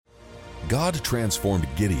God transformed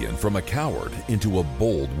Gideon from a coward into a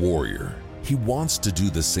bold warrior. He wants to do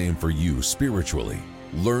the same for you spiritually.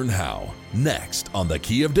 Learn how next on The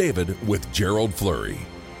Key of David with Gerald Flurry.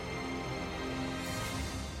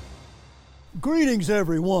 Greetings,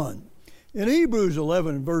 everyone. In Hebrews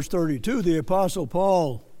 11, verse 32, the Apostle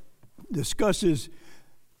Paul discusses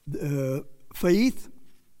faith,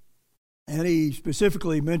 and he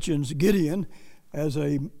specifically mentions Gideon as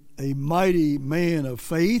a mighty man of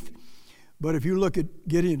faith. But if you look at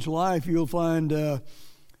Gideon's life, you'll find,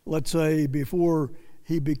 let's say, before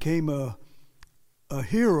he became a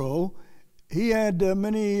hero, he had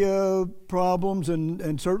many problems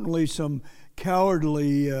and certainly some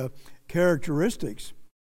cowardly characteristics.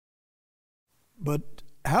 But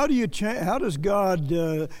how does God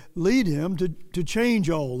lead him to change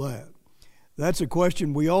all that? That's a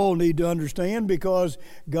question we all need to understand, because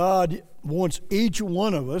God wants each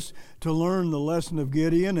one of us to learn the lesson of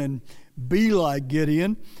Gideon and be like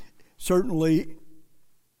Gideon, certainly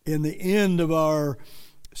in the end of our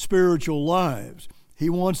spiritual lives. He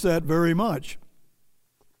wants that very much.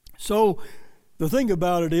 So the thing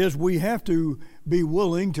about it is, we have to be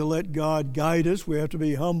willing to let God guide us. We have to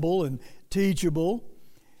be humble and teachable,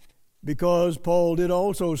 because Paul did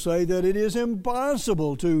also say that it is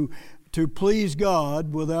impossible to please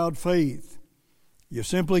God without faith. You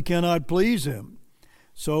simply cannot please Him.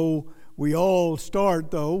 So we all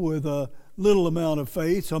start, though, with a little amount of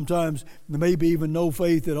faith, sometimes maybe even no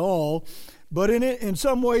faith at all. But in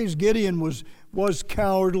some ways, Gideon was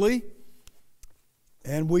cowardly,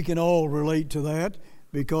 and we can all relate to that,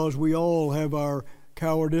 because we all have our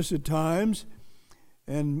cowardice at times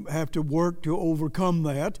and have to work to overcome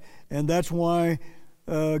that. And that's why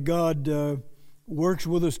God works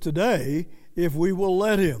with us today, if we will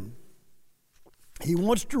let Him. He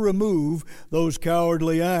wants to remove those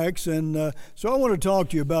cowardly acts. And so I want to talk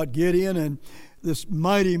to you about Gideon and this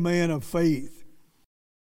mighty man of faith.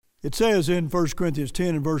 It says in 1 Corinthians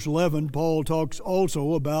 10 and verse 11, Paul talks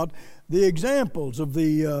also about the examples of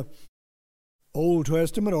the Old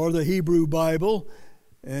Testament or the Hebrew Bible.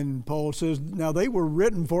 And Paul says, now they were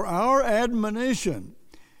written for our admonition,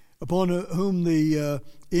 upon whom the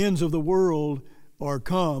ends of the world are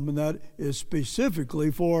come, and that is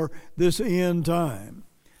specifically for this end time.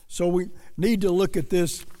 So we need to look at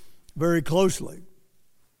this very closely.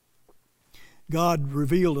 God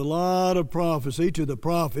revealed a lot of prophecy to the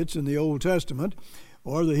prophets in the Old Testament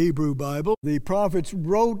or the Hebrew Bible. The prophets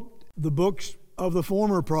wrote the books of the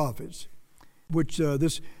former prophets, which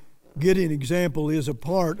this Gideon example is a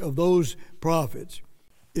part of those prophets.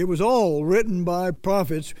 It was all written by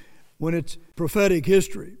prophets when it's prophetic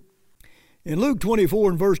history. In Luke 24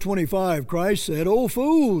 and verse 25, Christ said, "O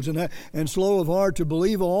fools, and slow of heart to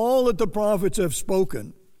believe all that the prophets have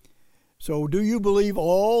spoken." So do you believe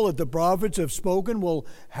all that the prophets have spoken? Well,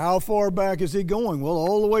 how far back is he going? Well,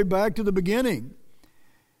 all the way back to the beginning.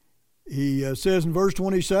 He says in verse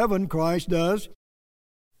 27, Christ does,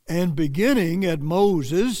 and beginning at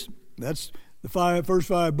Moses, that's the first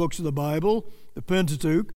five books of the Bible, the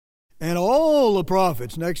Pentateuch, and all the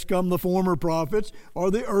prophets, next come the former prophets or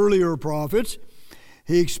the earlier prophets,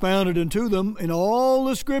 he expounded unto them in all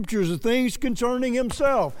the scriptures the things concerning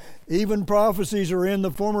himself. Even prophecies are in the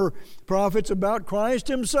former prophets about Christ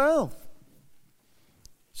himself.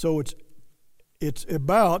 So it's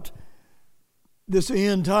about this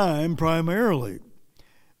end time primarily.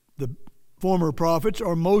 The former prophets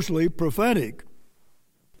are mostly prophetic.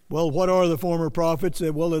 Well, what are the former prophets?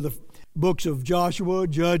 Well, they're the books of Joshua,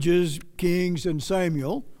 Judges, Kings, and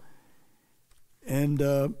Samuel. And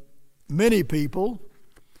many people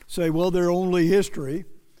say, well, they're only history,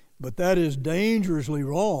 but that is dangerously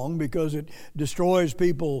wrong, because it destroys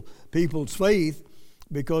people's faith,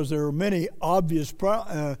 because there are many obvious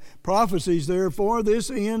prophecies there for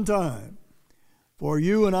this end time, for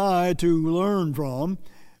you and I to learn from,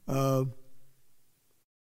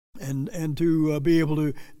 and to be able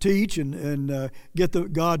to teach and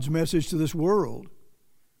get God's message to this world.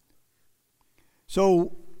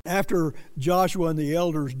 So after Joshua and the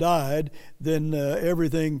elders died, then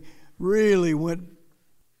everything really went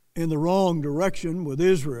in the wrong direction with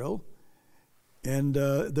Israel. And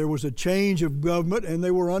there was a change of government, and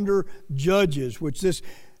they were under judges, which this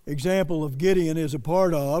example of Gideon is a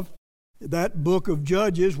part of. That book of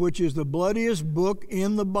Judges, which is the bloodiest book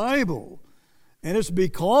in the Bible. And it's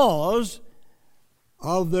because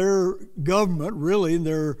of their government, really,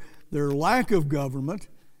 their lack of government,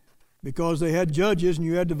 because they had judges and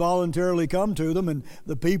you had to voluntarily come to them, and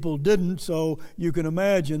the people didn't. So you can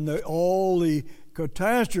imagine all the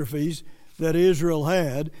catastrophes that Israel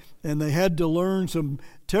had, and they had to learn some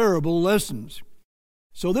terrible lessons.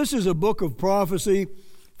 So this is a book of prophecy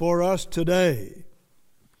for us today.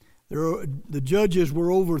 The Judges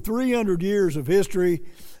were over 300 years of history,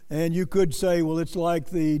 and you could say, well, it's like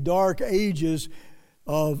the dark ages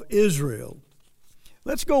of Israel.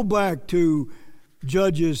 Let's go back to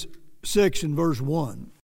Judges 6 and verse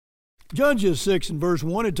 1. Judges 6 and verse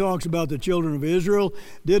 1, it talks about the children of Israel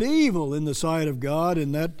did evil in the sight of God,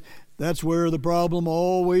 and that's where the problem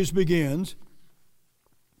always begins.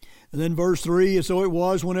 And then verse 3, so it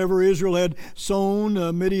was whenever Israel had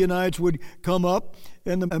sown, Midianites would come up,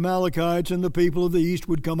 and the Amalekites and the people of the east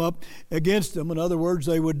would come up against them. In other words,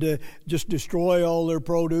 they would just destroy all their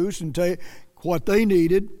produce and take what they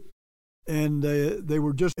needed. And they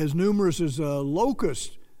were just as numerous as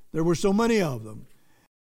locusts. There were so many of them.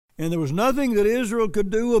 And there was nothing that Israel could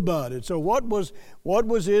do about it. So what was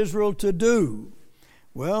Israel to do?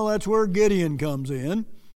 Well, that's where Gideon comes in.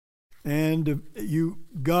 And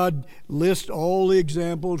God lists all the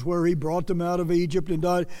examples where he brought them out of Egypt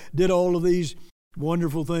and did all of these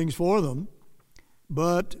wonderful things for them.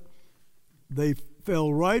 But they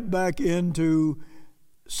fell right back into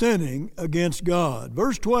sinning against God.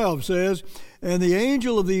 Verse 12 says, and the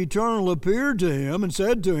angel of the Eternal appeared to him and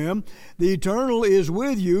said to him, the Eternal is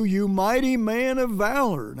with you, you mighty man of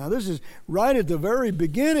valor. Now this is right at the very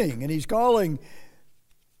beginning, and he's calling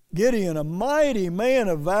Gideon a mighty man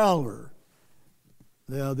of valor.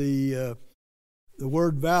 Now the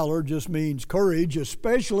word valor just means courage,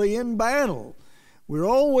 especially in battle. We're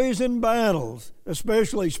always in battles,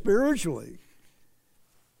 especially spiritually.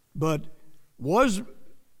 But was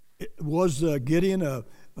Gideon a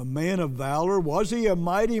man of valor? Was he a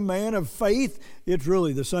mighty man of faith? It's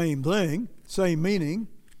really the same thing, same meaning.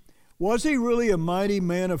 Was he really a mighty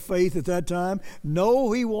man of faith at that time?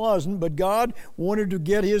 No, he wasn't, but God wanted to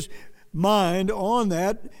get his mind on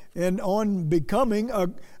that and on becoming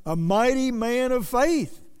a mighty man of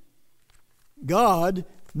faith. God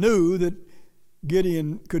knew that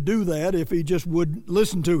Gideon could do that if he just would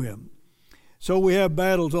listen to him. So we have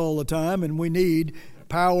battles all the time, and we need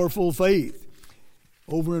powerful faith.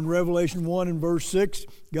 Over in Revelation 1 and verse 6,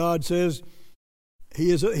 God says,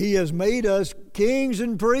 He has made us kings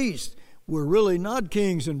and priests. We're really not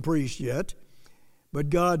kings and priests yet, but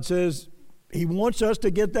God says He wants us to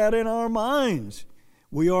get that in our minds.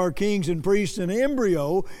 We are kings and priests in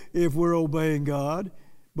embryo if we're obeying God,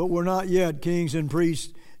 but we're not yet kings and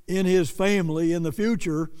priests in His family in the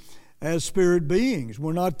future as spirit beings.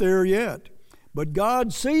 We're not there yet. But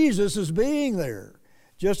God sees us as being there,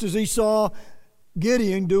 just as He saw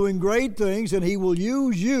Gideon doing great things, and He will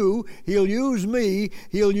use you, He'll use me,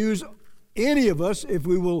 He'll use any of us if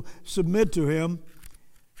we will submit to Him,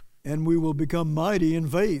 and we will become mighty in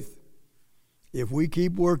faith. If we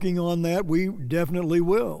keep working on that, we definitely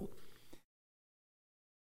will.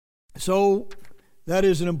 So that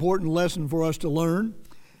is an important lesson for us to learn.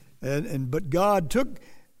 But God took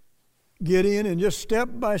Gideon and just step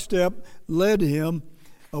by step led him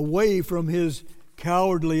away from his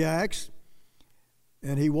cowardly acts.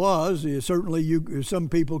 And certainly some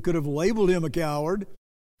people could have labeled him a coward,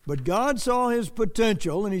 but God saw his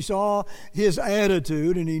potential and He saw his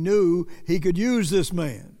attitude, and He knew He could use this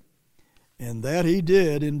man. And that He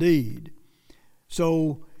did indeed.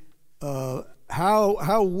 So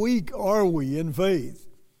how weak are we in faith?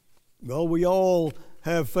 Well, we all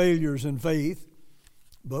have failures in faith,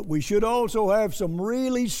 but we should also have some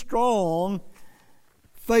really strong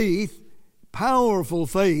faith, powerful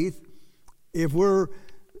faith, if we're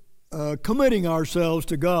committing ourselves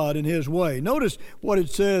to God in His way. Notice what it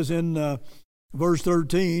says in verse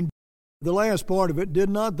 13, the last part of it, did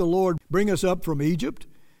not the Lord bring us up from Egypt?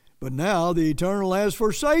 But now the Eternal has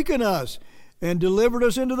forsaken us and delivered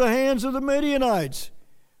us into the hands of the Midianites.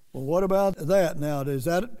 Well, what about that now? Is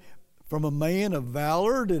that from a man of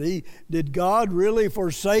valor? Did God really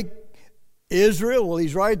forsake Israel? Well,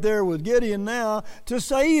 He's right there with Gideon now to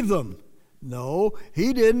save them. No,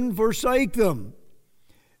 He didn't forsake them.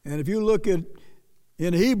 And if you look in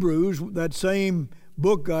Hebrews, that same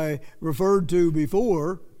book I referred to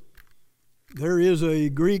before, there is a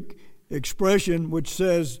Greek expression which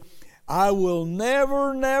says, I will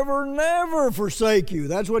never, never, never forsake you.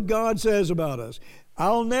 That's what God says about us.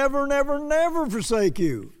 I'll never, never, never forsake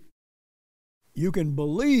you. You can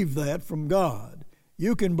believe that from God.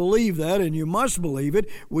 You can believe that, and you must believe it.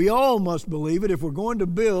 We all must believe it if we're going to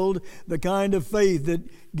build the kind of faith that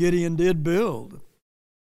Gideon did build.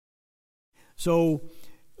 So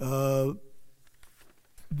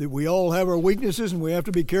we all have our weaknesses, and we have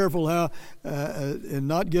to be careful how and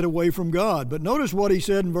not get away from God. But notice what he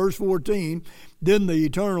said in verse 14. Then the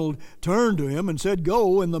Eternal turned to him and said,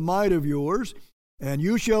 Go in the might of yours, and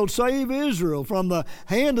you shall save Israel from the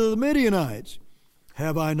hand of the Midianites.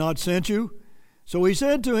 Have I not sent you? So he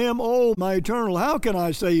said to him, O my Eternal, how can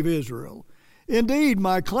I save Israel? Indeed,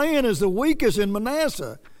 my clan is the weakest in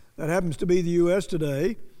Manasseh. That happens to be the U.S.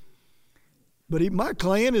 today. But my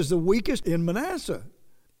clan is the weakest in Manasseh,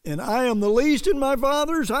 and I am the least in my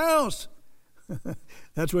father's house.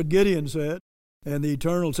 That's what Gideon said. And the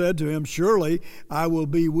Eternal said to him, Surely I will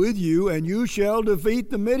be with you, and you shall defeat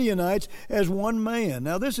the Midianites as one man.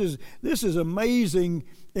 Now this is amazing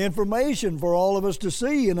information for all of us to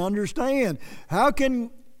see and understand. How can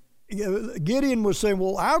Gideon was saying,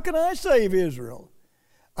 well, how can I save Israel?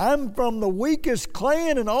 I'm from the weakest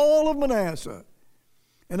clan in all of Manasseh,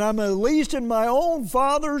 and I'm the least in my own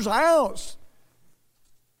father's house.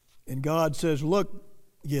 And God says, look,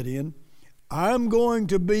 Gideon, I'm going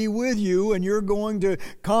to be with you, and you're going to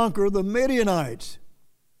conquer the Midianites.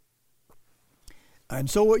 And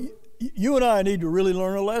so you and I need to really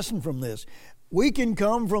learn a lesson from this. We can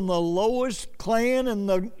come from the lowest clan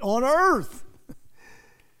on earth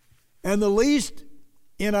and the least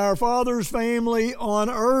in our father's family on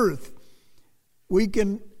earth. We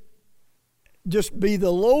can just be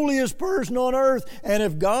the lowliest person on earth, and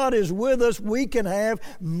if God is with us, we can have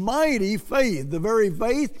mighty faith, the very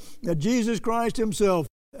faith that Jesus Christ himself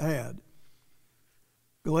had.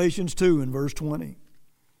 Galatians 2 and verse 20.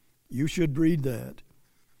 You should read that.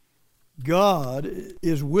 God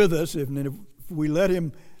is with us, and if we let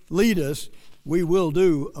him lead us, we will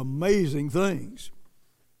do amazing things.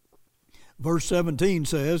 Verse 17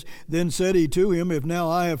 says, Then said he to him, If now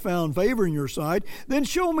I have found favor in your sight, then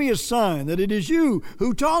show me a sign that it is you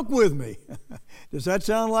who talk with me. Does that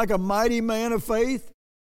sound like a mighty man of faith?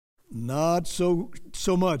 Not so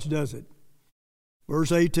much, does it?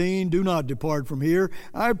 Verse 18, Do not depart from here,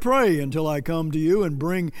 I pray, until I come to you and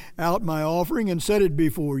bring out my offering and set it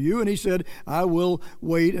before you. And he said, I will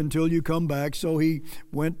wait until you come back. So he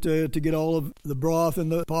went to get all of the broth in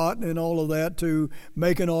the pot and all of that to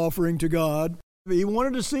make an offering to God. He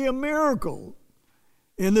wanted to see a miracle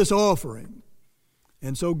in this offering.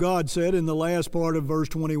 And so God said in the last part of verse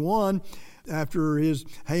 21, after his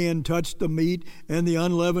hand touched the meat and the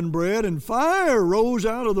unleavened bread, and fire rose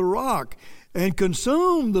out of the rock and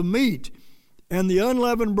consumed the meat and the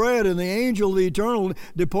unleavened bread, and the angel of the Eternal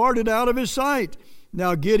departed out of his sight.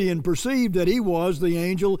 Now Gideon perceived that he was the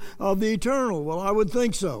angel of the Eternal. Well, I would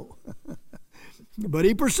think so. But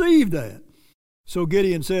he perceived that. So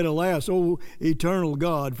Gideon said, Alas, O eternal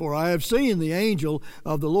God, for I have seen the angel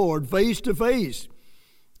of the Lord face to face.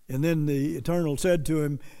 And then the Eternal said to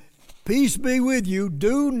him, Peace be with you.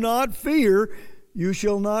 Do not fear. You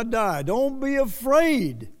shall not die. Don't be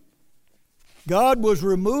afraid. God was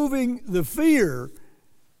removing the fear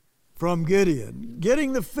from Gideon,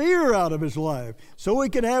 getting the fear out of his life so he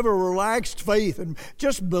could have a relaxed faith and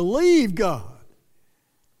just believe God.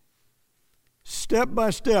 Step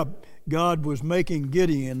by step, God was making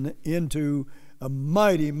Gideon into a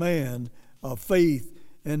mighty man of faith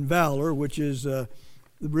and valor, which is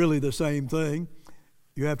really the same thing.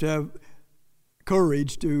 You have to have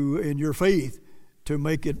courage in your faith to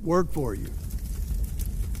make it work for you.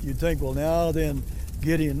 You'd think, well, now then,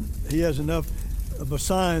 Gideon, he has enough of a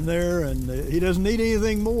sign there, and he doesn't need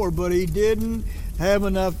anything more, but he didn't have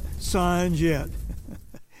enough signs yet.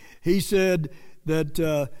 He said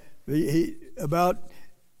that about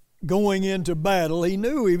going into battle, he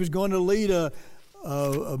knew he was going to lead a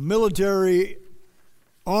military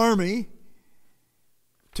army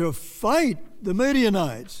to fight the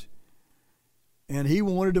Midianites. And he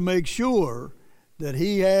wanted to make sure that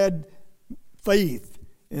he had faith.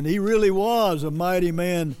 And he really was a mighty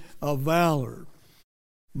man of valor.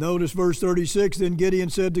 Notice verse 36, Then Gideon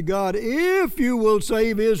said to God, If you will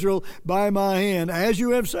save Israel by my hand, as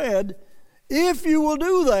you have said, if you will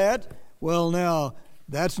do that, well, now,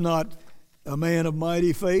 that's not a man of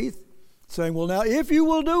mighty faith. Saying, well, now, if you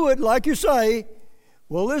will do it like you say,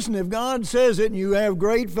 well, listen, if God says it and you have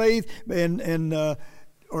great faith and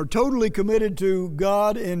are totally committed to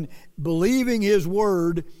God and believing his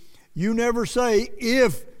word, you never say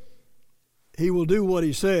if he will do what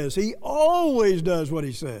he says. He always does what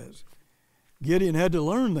he says. Gideon had to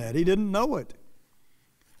learn that. He didn't know it.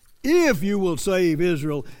 If you will save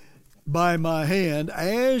Israel by my hand,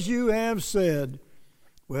 as you have said.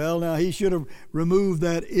 Well, now he should have removed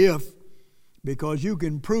that if, because you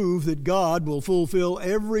can prove that God will fulfill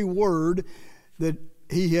every word that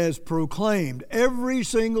he has proclaimed. Every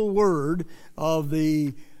single word of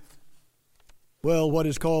what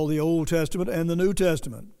is called the Old Testament and the New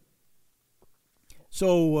Testament.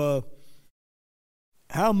 So,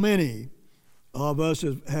 how many of us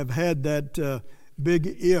have had that big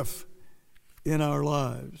if in our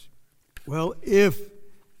lives? Well, if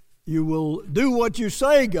you will do what you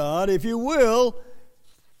say, God, if you will,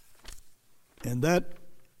 and that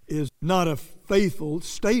is not a faithful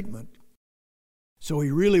statement. So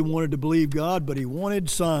he really wanted to believe God, but he wanted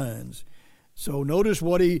signs. So notice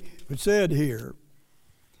what he said here.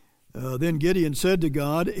 Then Gideon said to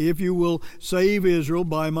God, if you will save Israel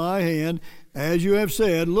by my hand, as you have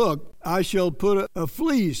said, look, I shall put a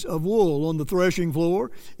fleece of wool on the threshing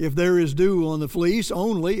floor. If there is dew on the fleece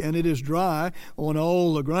only, and it is dry on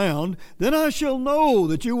all the ground, then I shall know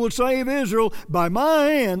that you will save Israel by my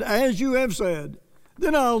hand, as you have said.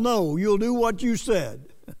 Then I'll know you'll do what you said.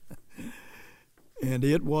 And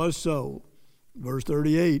it was so. Verse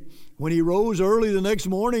 38, when he rose early the next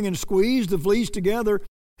morning and squeezed the fleece together,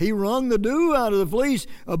 he wrung the dew out of the fleece,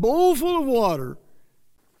 a bowl full of water.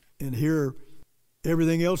 And here,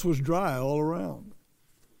 everything else was dry all around.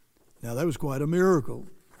 Now, that was quite a miracle.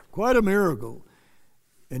 Quite a miracle.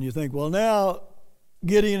 And you think, well, now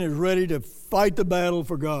Gideon is ready to fight the battle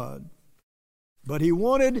for God. But he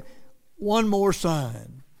wanted one more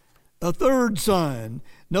sign, a third sign.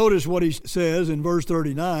 Notice what he says in verse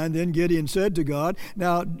 39. Then Gideon said to God,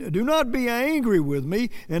 now do not be angry with me,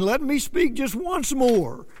 and let me speak just once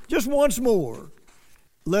more. Just once more.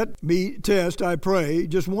 Let me test, I pray,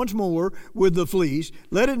 just once more with the fleece.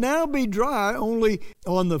 Let it now be dry only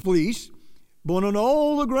on the fleece, but on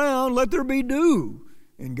all the ground let there be dew.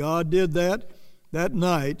 And God did that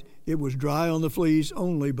night. It was dry on the fleece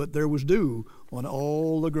only, but there was dew on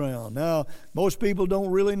all the ground. Now, most people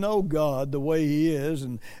don't really know God the way he is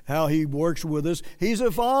and how he works with us. He's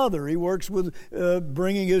a father. He works with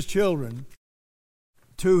bringing his children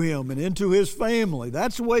to him and into his family.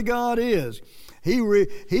 That's the way God is. He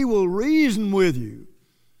will reason with you.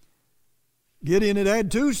 Gideon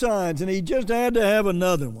had two signs, and he just had to have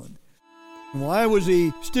another one. Why was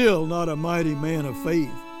he still not a mighty man of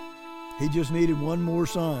faith? He just needed one more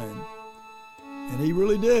sign. And he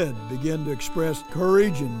really did begin to express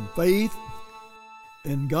courage and faith.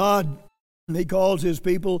 And God, he calls his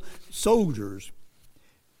people soldiers.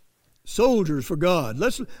 Soldiers for God.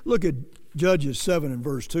 Let's look at Judges 7 and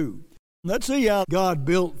verse 2. Let's see how God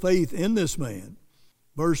built faith in this man.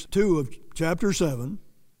 Verse 2 of chapter 7.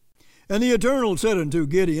 And the Eternal said unto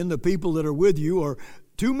Gideon, the people that are with you are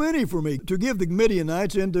too many for me to give the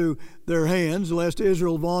Midianites into their hands, lest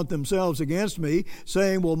Israel vaunt themselves against me,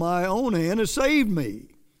 saying, well, my own hand has saved me.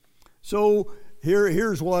 So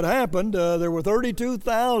here's what happened. There were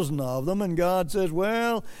 32,000 of them, and God says,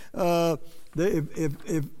 well,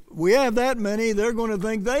 if we have that many, they're going to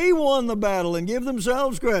think they won the battle and give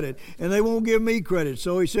themselves credit, and they won't give me credit.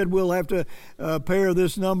 So he said, we'll have to pare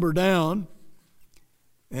this number down.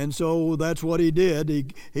 And so that's what he did.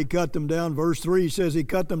 He cut them down. Verse 3 says he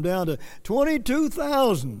cut them down to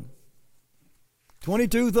 22,000.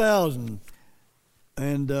 22,000.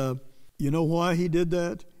 And you know why he did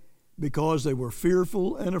that? Because they were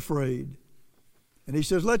fearful and afraid. And he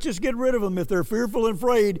says, let's just get rid of them if they're fearful and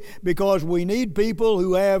afraid, because we need people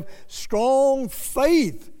who have strong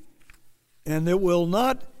faith and that will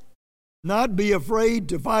not be afraid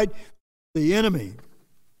to fight the enemy.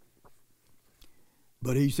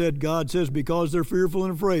 But he said, God says, because they're fearful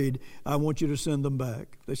and afraid, I want you to send them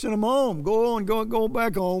back. They sent them home. Go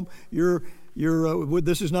back home.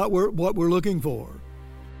 This is not what we're looking for.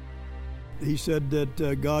 He said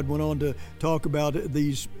that God went on to talk about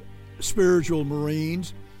these spiritual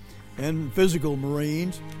Marines and physical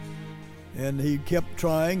Marines, and he kept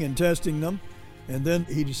trying and testing them. And then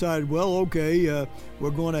he decided, well, okay, we're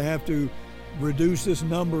going to have to reduce this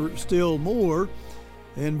number still more.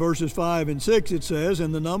 In verses 5 and 6 it says,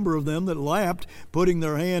 and the number of them that lapped, putting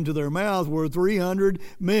their hand to their mouth, were 300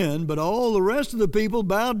 men, but all the rest of the people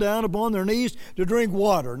bowed down upon their knees to drink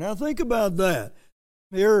water. Now think about that.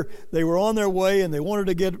 Here they were on their way and they wanted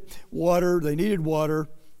to get water. They needed water.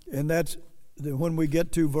 And that's when we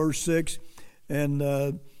get to verse 6.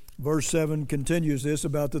 And verse 7 continues this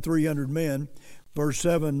about the 300 men. Verse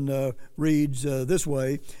 7 reads this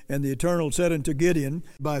way, and the Eternal said unto Gideon,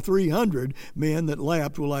 by 300 men that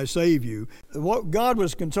lapped will I save you. What God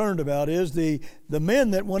was concerned about is the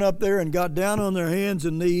men that went up there and got down on their hands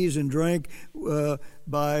and knees and drank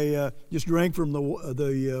just drank from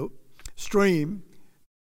the stream.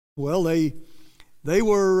 Well, they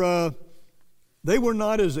were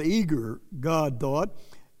not as eager, God thought,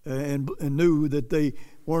 and knew that they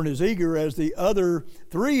weren't as eager as the other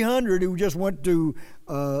 300 who just went to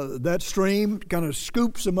that stream, kind of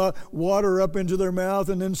scooped some water up into their mouth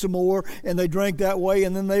and then some more, and they drank that way,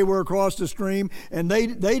 and then they were across the stream, and they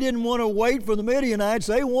didn't want to wait for the Midianites.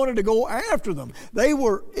 They wanted to go after them. They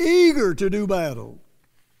were eager to do battle.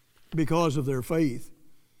 because of their faith.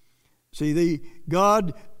 See,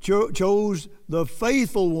 God chose the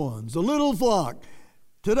faithful ones, the little flock.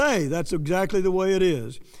 Today, that's exactly the way it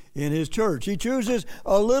is in His church. He chooses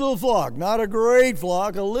a little flock, not a great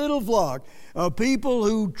flock, a little flock of people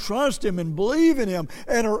who trust Him and believe in Him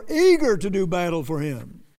and are eager to do battle for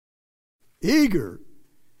Him. Eager.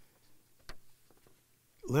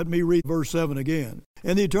 Let me read verse 7 again.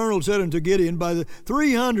 And the Eternal said unto Gideon, By the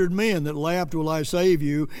 300 men that lapped will I save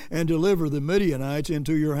you, and deliver the Midianites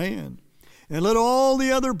into your hand. And let all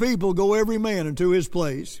the other people go every man into his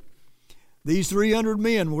place. These 300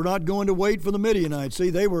 men were not going to wait for the Midianites. See,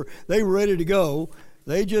 they were ready to go.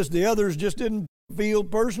 The others just didn't feel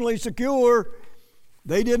personally secure.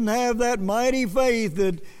 They didn't have that mighty faith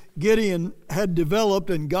that Gideon had developed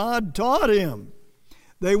and God taught him.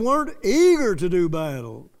 They weren't eager to do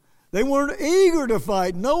battle. They weren't eager to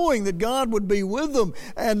fight, knowing that God would be with them,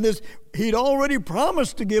 and He'd already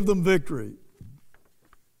promised to give them victory.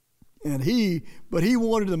 But he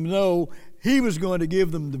wanted them to know He was going to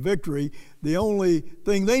give them the victory. The only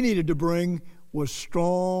thing they needed to bring was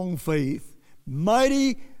strong faith.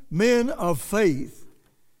 Mighty men of faith.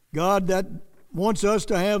 God that wants us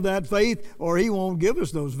to have that faith, or He won't give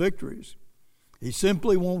us those victories. He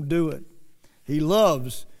simply won't do it. He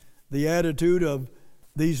loves the attitude of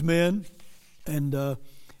these men, and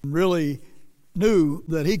really knew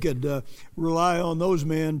that he could rely on those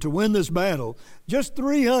men to win this battle. Just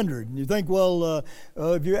 300. And you think,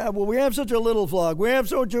 we have such a little flock, we have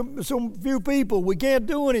so few people, we can't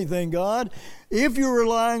do anything, God. If you're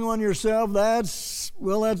relying on yourself, that's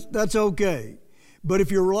okay. But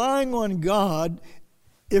if you're relying on God,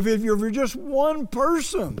 if you're just one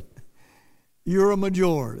person, you're a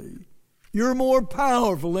majority. You're more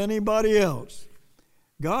powerful than anybody else.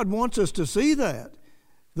 God wants us to see that.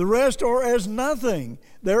 The rest are as nothing.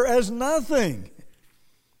 They're as nothing.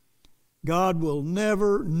 God will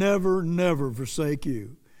never, never, never forsake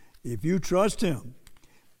you if you trust Him.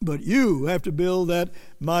 But you have to build that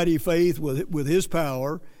mighty faith with His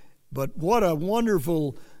power. But what a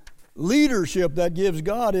wonderful leadership that gives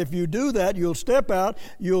God. If you do that, you'll step out,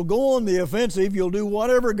 you'll go on the offensive, you'll do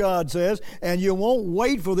whatever God says, and you won't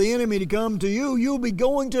wait for the enemy to come to you. You'll be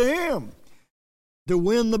going to Him to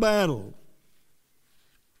win the battle.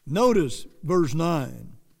 Notice verse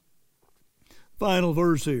 9. Final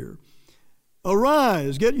verse here.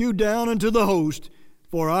 Arise, get you down into the host,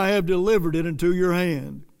 for I have delivered it into your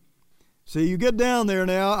hand. See, you get down there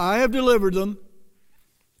now. I have delivered them.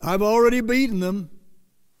 I've already beaten them.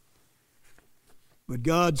 But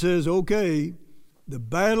God says, okay, the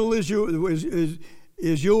battle is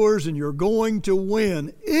yours, and you're going to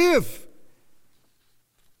win if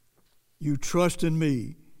you trust in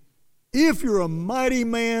me. If you're a mighty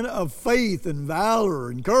man of faith and valor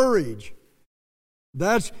and courage,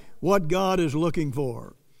 that's what God is looking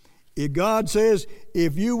for. If God says,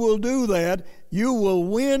 if you will do that, you will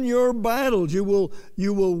win your battles. You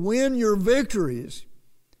will win your victories.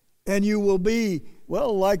 And you will be,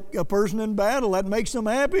 like a person in battle. That makes them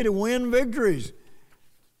happy to win victories.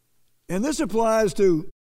 And this applies to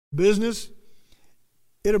business.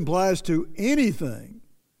 It applies to anything.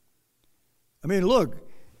 I mean, look,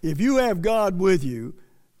 if you have God with you,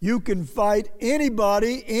 you can fight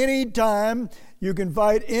anybody, anytime. You can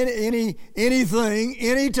fight anything,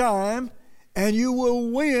 anytime, and you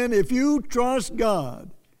will win if you trust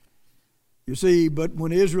God. You see, but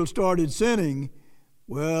when Israel started sinning,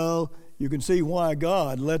 you can see why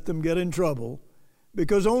God let them get in trouble,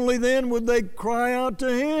 because only then would they cry out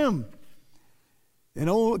to Him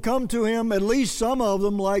and come to Him, at least some of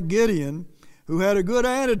them, like Gideon, who had a good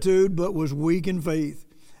attitude but was weak in faith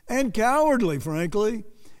and cowardly, frankly.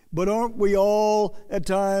 But aren't we all at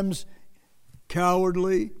times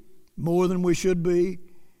cowardly more than we should be?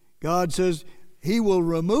 God says He will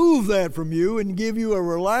remove that from you and give you a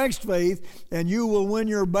relaxed faith, and you will win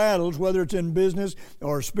your battles, whether it's in business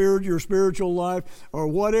or your spiritual life or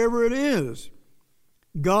whatever it is.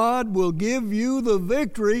 God will give you the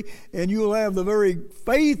victory, and you'll have the very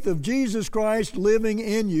faith of Jesus Christ living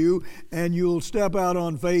in you, and you'll step out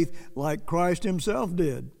on faith like Christ Himself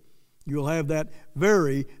did. You'll have that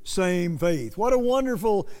very same faith. What a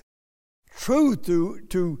wonderful truth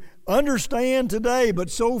to understand today, but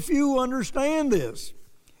so few understand this.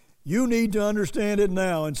 You need to understand it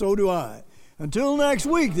now, and so do I. Until next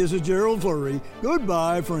week, this is Gerald Flurry.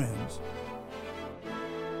 Goodbye, friends.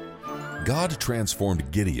 God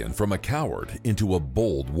transformed Gideon from a coward into a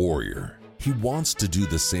bold warrior. He wants to do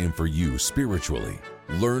the same for you spiritually.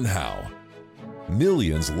 Learn how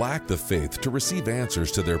Millions lack the faith to receive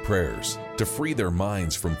answers to their prayers, to free their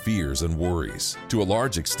minds from fears and worries. To a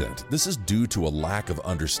large extent, this is due to a lack of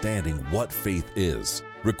understanding what faith is.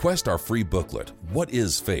 Request our free booklet, What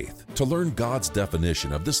is Faith?, to learn God's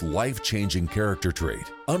definition of this life-changing character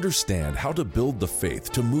trait. Understand how to build the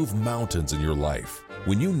faith to move mountains in your life.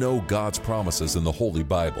 When you know God's promises in the Holy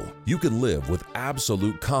Bible, you can live with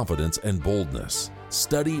absolute confidence and boldness.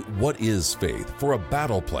 Study What is Faith for a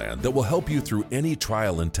battle plan that will help you through any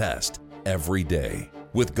trial and test every day.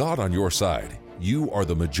 With God on your side, you are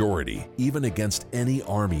the majority, even against any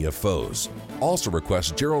army of foes. Also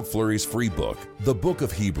request Gerald Flurry's free book, The Book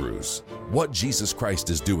of Hebrews, What Jesus Christ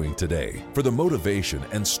is Doing Today, for the motivation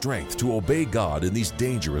and strength to obey God in these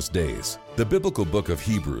dangerous days. The biblical book of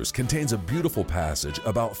Hebrews contains a beautiful passage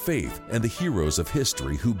about faith and the heroes of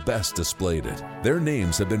history who best displayed it. Their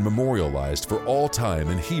names have been memorialized for all time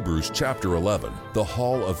in Hebrews chapter 11, the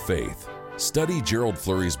Hall of Faith. Study Gerald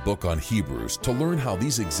Flurry's book on Hebrews to learn how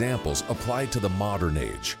these examples apply to the modern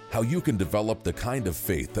age, how you can develop the kind of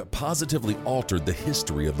faith that positively altered the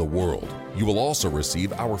history of the world. You will also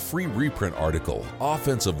receive our free reprint article,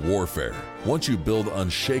 Offensive Warfare. Once you build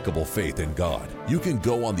unshakable faith in God, you can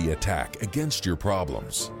go on the attack against your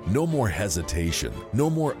problems. No more hesitation, no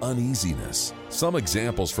more uneasiness. Some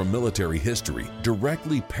examples from military history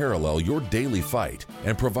directly parallel your daily fight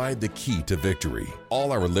and provide the key to victory.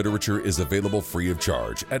 All our literature is available free of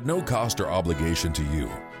charge at no cost or obligation to you.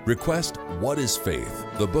 Request What is Faith?,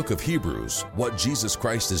 the Book of Hebrews, What Jesus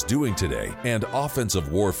Christ is Doing Today, and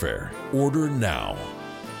Offensive Warfare. Order now.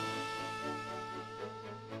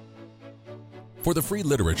 For the free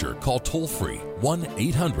literature, call toll-free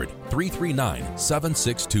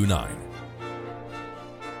 1-800-339-7629.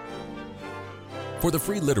 For the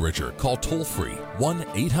free literature, call toll-free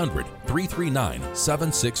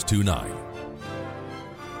 1-800-339-7629.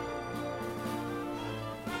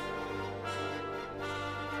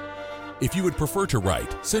 If you would prefer to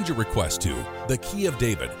write, send your request to The Key of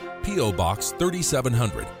David, P.O. Box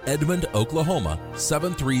 3700, Edmond, Oklahoma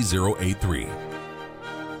 73083.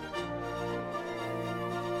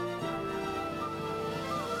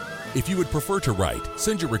 If you would prefer to write,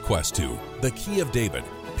 send your request to The Key of David,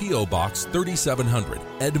 P.O. Box 3700,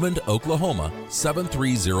 Edmond, Oklahoma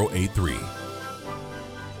 73083.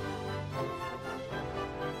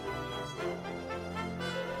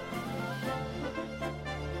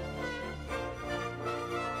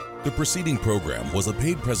 The preceding program was a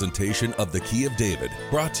paid presentation of The Key of David,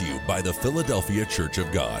 brought to you by the Philadelphia Church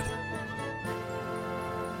of God.